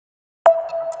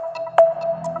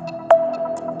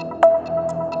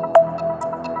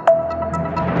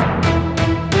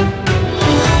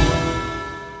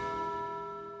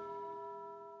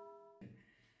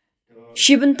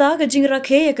Shibynta ka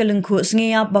jingrakhe ya kalengku sngi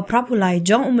Bah FR Plie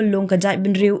jong umulung ka jai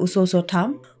binriu Soso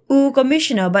Tham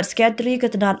Commissioner but Secretary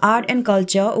Ketenan Art and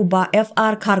Culture Bah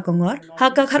FR Kharkongor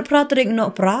haka kharpratrik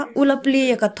no pra Plie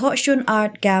ya ka Thoh Shun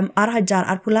Art Camp Hajar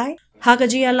Plie haka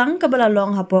jialang ka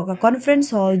balalong hapo ka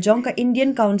Conference Hall jong ka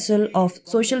Indian Council of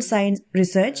Social Science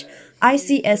Research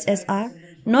ICSSR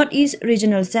Northeast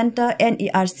Regional Center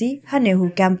NERC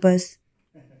Hanehu Campus.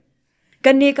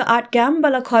 Kani ka art camp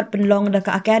balakhot penlong da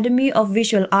ka Academy of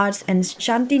Visual Arts and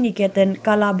Shanti Niketan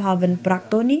Kala Bhavan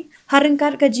Praktoni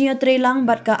haringkat ka jia trelang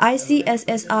bat ka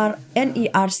ICSSR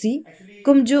NERC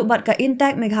kumju bat ka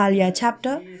Intact Meghalaya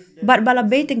chapter bat bala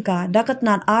betingka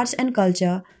dakatnat arts and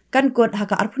culture kan kot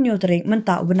haka arpunyo tering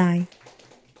menta benai.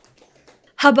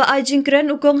 Haba ajingkren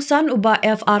ukong san Bah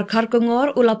FR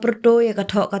Kharkongor ula perto ya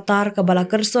kathok katar ka bala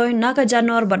kersoy na ka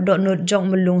janor bat dot jong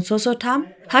melung Soso Tham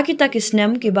hakita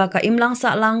kisnem ki ba ka imlang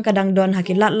saklang kadang don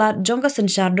haki lat jong ka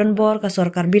sensyar don bor ka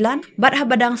sorkar bilan bat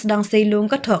habadang sedang seilung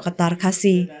kathok katar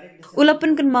khasi ula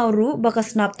pen kan mauru ba ka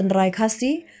snap tenrai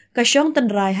khasi ka syong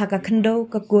tenrai haka kendo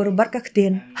ka kur bat ka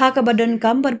ktin haka badan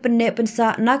kam ban penne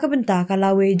pensa na ka benta ka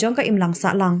lawe jong ka imlang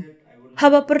saklang.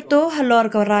 Haba perto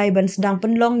halor ka rai ban sedang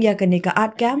penlong ya kani ka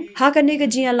art camp ha kani ka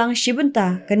jialang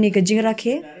shibynta kani ka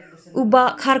jingrakhe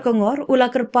Bah Kharkongor ula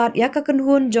kerpat ya ka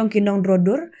kenhun jong kinong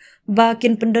drodur ba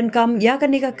kin pendon kam ya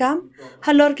kani ka kam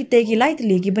halor kite ki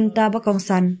lightly ki benta ba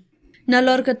kongsan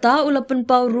nalor kata ula pen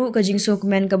pauru ka jingso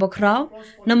kemen ka bakrau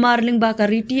namarling ba ka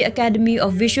Riti Academy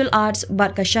of Visual Arts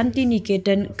bat ka Shanti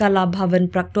Niketan Kala Bhavan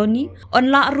Praktoni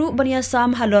on la ru bania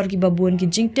sam halor ki babun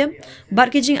ki jingtem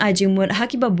bat ki jing ajing mut ha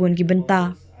ki babun ki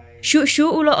benta shu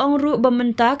ula ong ru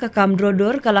bamenta ka kam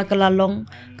drodor kala long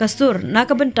kasur na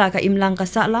ka benta ka imlang ka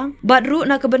saklang bat ru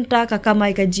na ka benta ka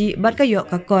kamai ka ji bat ka yok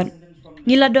ka kon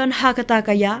Ngiladon ha kata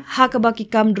kaya ha ka baki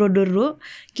kam droduru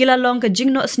kilalong ka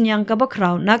jingno snyang ka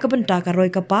bakraw na ka benta ka roy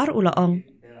kapar ulaong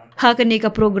ha kani ka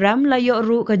program layo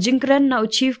ru ka jingkren na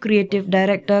Chief Creative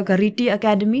Director ka Riti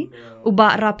Academy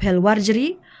Bah Raphael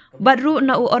Warjeri badru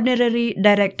na Honorary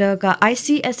Director ka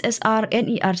ICSSR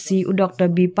NERC Dr.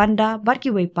 B Panda barki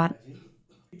weipat.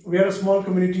 We are a small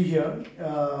community here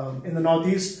in the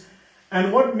Northeast,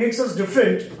 and what makes us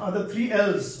different are the 3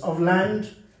 L's of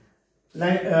land,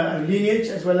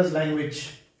 lineage as well as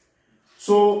language.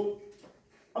 So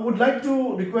I would like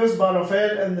to request Bah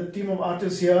Raphael and the team of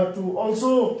artists here to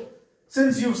also,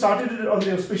 since you've started it on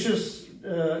the auspicious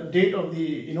date of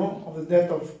the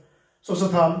death of Soso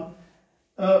Tham,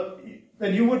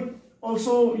 that you would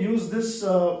also use this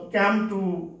camp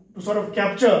to sort of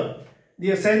capture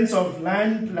the essence of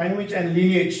land, language and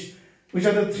lineage, which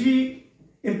are the 3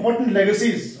 important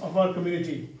legacies of our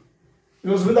community.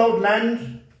 Because without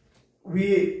land,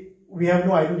 we have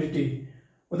no identity.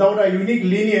 Without our unique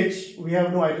lineage, we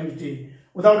have no identity.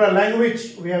 Without our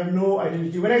language, we have no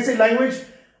identity. When I say language,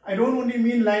 I don't only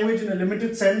mean language in a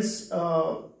limited sense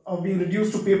of being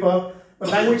reduced to paper, but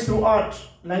language through art,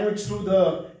 language through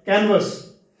the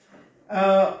canvas.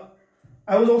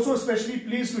 I was also especially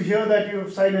pleased to hear that you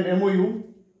have signed an MOU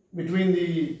between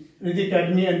the Riti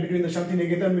Academy and between the Shanti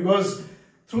Niketan, because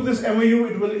through this MOU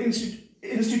it will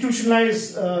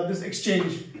institutionalize this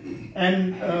exchange.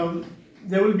 And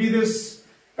there will be this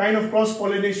kind of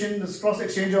cross-pollination, this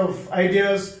cross-exchange of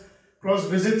ideas,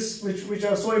 cross-visits, which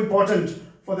are so important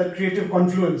for that creative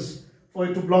confluence, for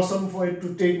it to blossom, for it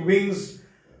to take wings,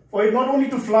 for it not only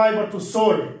to fly but to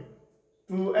soar,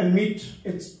 and meet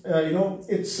its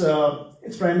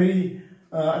primary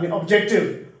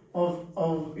objective of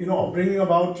bringing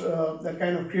about that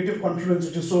kind of creative confluence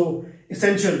which is so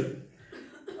essential.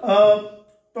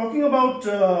 Talking about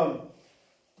the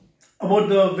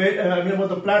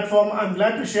platform, I'm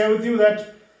glad to share with you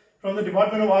that from the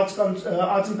Department of Arts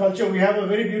and Culture, we have a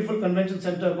very beautiful convention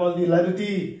center called the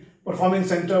Riti Performing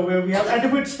Center, where we have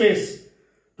adequate space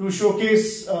to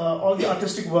showcase all the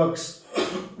artistic works.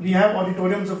 We have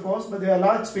auditoriums, of course, but there are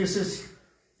large spaces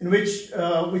in which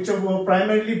were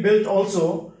primarily built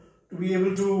also to be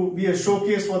able to be a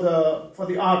showcase for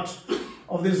the art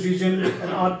of this region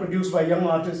and art produced by young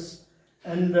artists.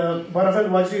 And Bah Raphael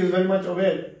Warjeri is very much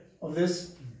aware of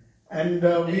this, and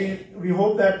we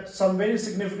hope that some very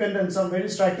significant and some very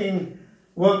striking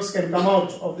works can come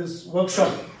out of this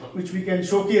workshop, which we can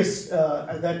showcase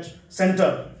at that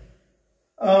center.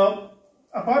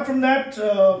 Apart from that,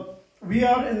 we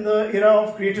are in the era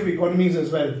of creative economies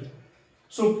as well.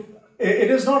 So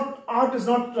art is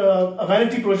not a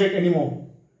vanity project anymore.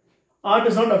 Art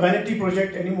is not a vanity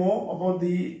project anymore about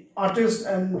the artist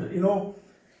and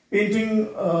painting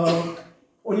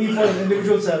only for an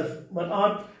individual self, but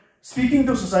art speaking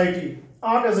to society,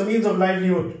 art as a means of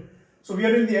livelihood. So we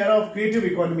are in the era of creative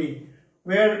economy,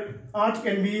 where art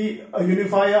can be a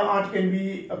unifier, art can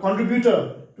be a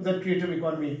contributor to that creative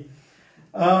economy.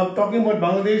 Talking about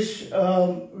Bangladesh,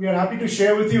 we are happy to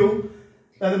share with you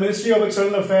that the Ministry of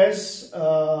External Affairs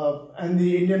and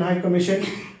the Indian High Commission,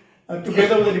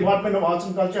 together with the Department of Arts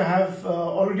and Culture, have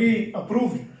already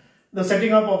approved the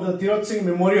setting up of the Tirot Singh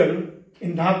Memorial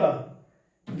in Dhaka.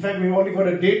 In fact, we've already got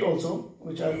a date also,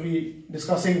 which I'll be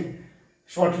discussing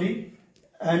shortly.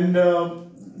 And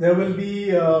there will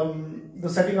be the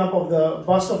setting up of the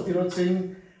bust of Tirot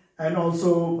Singh, and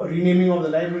also a renaming of the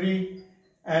library,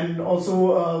 and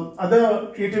also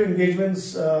other creative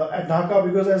engagements at Dhaka,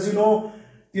 because as you know,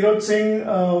 Tirot Singh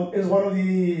is one of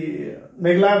the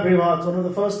Meghalaya bravehearts, one of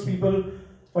the first people,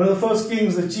 one of the first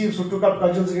kings, the chiefs who took up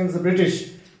cudgels against the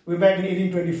British way back in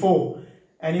 1824,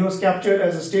 and he was captured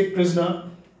as a state prisoner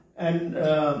and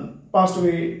passed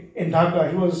away in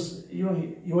Dhaka.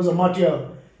 He was a martyr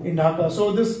in Dhaka.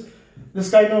 So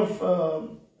this kind of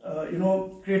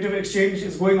creative exchange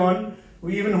is going on.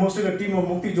 We even hosted a team of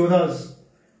Mukti Jodhas,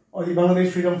 or the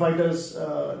Bangladesh freedom fighters,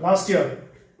 last year,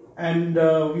 and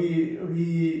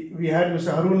we had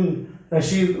Mr. Harun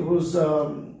Rashid, who's a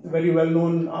very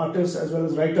well-known artist as well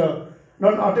as writer.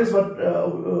 Not artist, but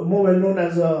more well-known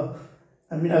as a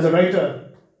writer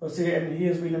per se, and he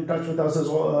has been in touch with us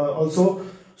also.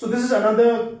 So this is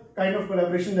another kind of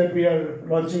collaboration that we are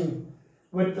launching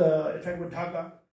with Dhaka.